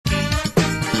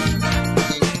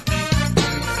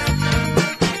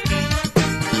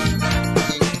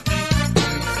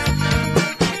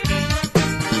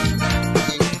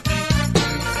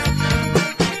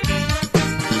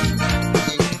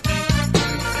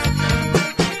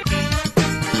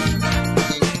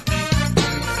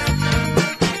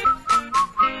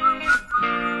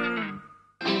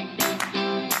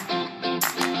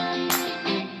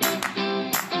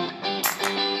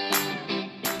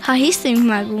Ha hiszünk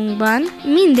magunkban,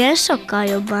 minden sokkal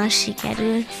jobban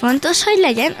sikerül. Fontos, hogy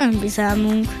legyen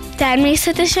önbizalmunk.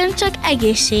 Természetesen csak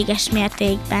egészséges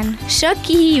mértékben. Sok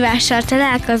kihívással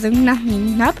találkozunk nap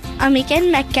mint nap, amiket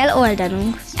meg kell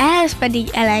oldanunk. Ehhez pedig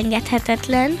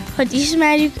elengedhetetlen, hogy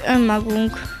ismerjük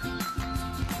önmagunk.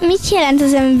 Mit jelent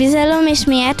az önbizalom és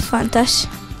miért fontos?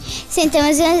 Szerintem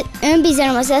az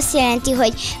önbizalom az azt jelenti,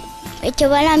 hogy ha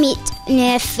valamit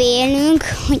félünk,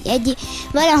 hogy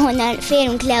valahonnan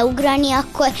félünk leugrani,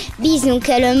 akkor bízunk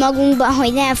el önmagunkban,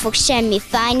 hogy nem fog semmi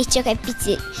fájni, csak egy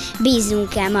picit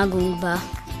bízunk el magunkba.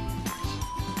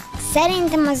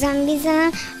 Szerintem az önbizalom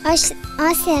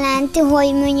azt jelenti,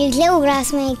 hogy mondjuk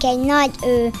leugrasz mondjuk egy nagy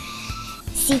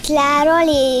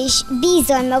szikláról, és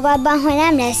bízol magadban, hogy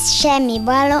nem lesz semmi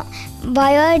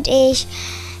bajod, és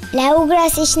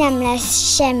leugrasz, és nem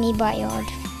lesz semmi bajod.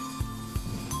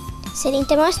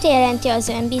 Szerintem azt jelenti az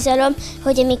önbizalom,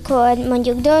 hogy amikor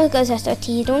mondjuk dolgozatot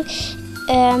írunk,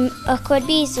 akkor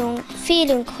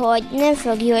félünk, hogy nem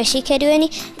fog jól sikerülni,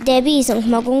 de bízunk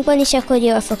magunkban, és akkor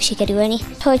jól fog sikerülni.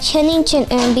 Hogyha nincsen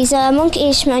önbizalmunk,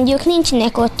 és mondjuk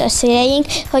nincsenek ott a szüleink,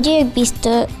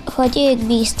 hogy ők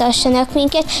bíztassanak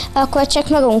minket, akkor csak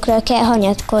magunkra kell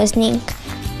hagyatkoznunk.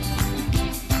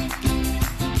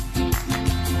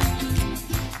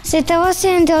 Szerintem azt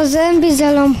jelenti az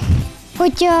önbizalom,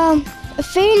 hogyha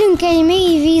félünk egy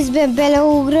mély vízbe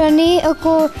beleugrani,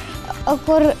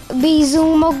 akkor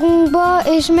bízunk magunkba,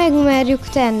 és megmerjük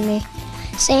tenni.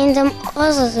 Szerintem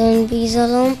az az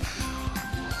önbizalom,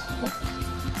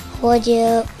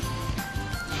 hogyha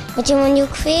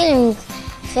mondjuk félünk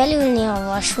felülni a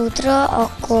vasútra,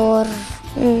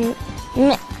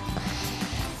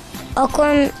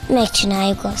 akkor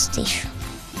megcsináljuk azt is.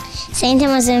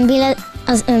 Szerintem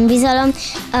az önbizalom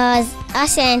az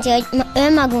azt jelenti, hogy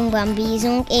önmagunkban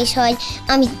bízunk, és hogy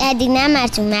amit eddig nem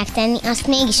mertünk megtenni, azt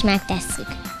mégis megtesszük.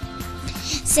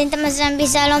 Szerintem az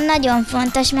önbizalom nagyon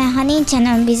fontos, mert ha nincsen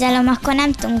önbizalom, akkor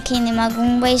nem tudunk hinni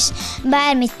magunkba, és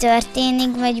bármi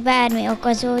történik, vagy bármi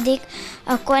okozódik,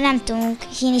 akkor nem tudunk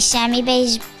hinni semmibe,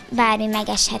 és bármi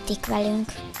megeshetik velünk.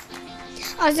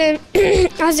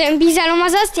 Az önbizalom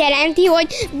az azt jelenti, hogy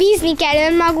bízni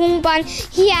kell önmagunkban,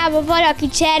 hiába valaki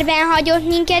cserben hagyott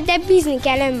minket, de bízni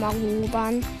kell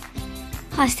önmagunkban.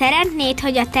 Ha szeretnéd,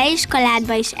 hogy a te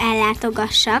iskoládba is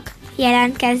ellátogassak,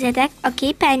 jelentkezzetek a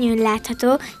képernyőn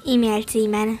látható e-mail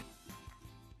címen.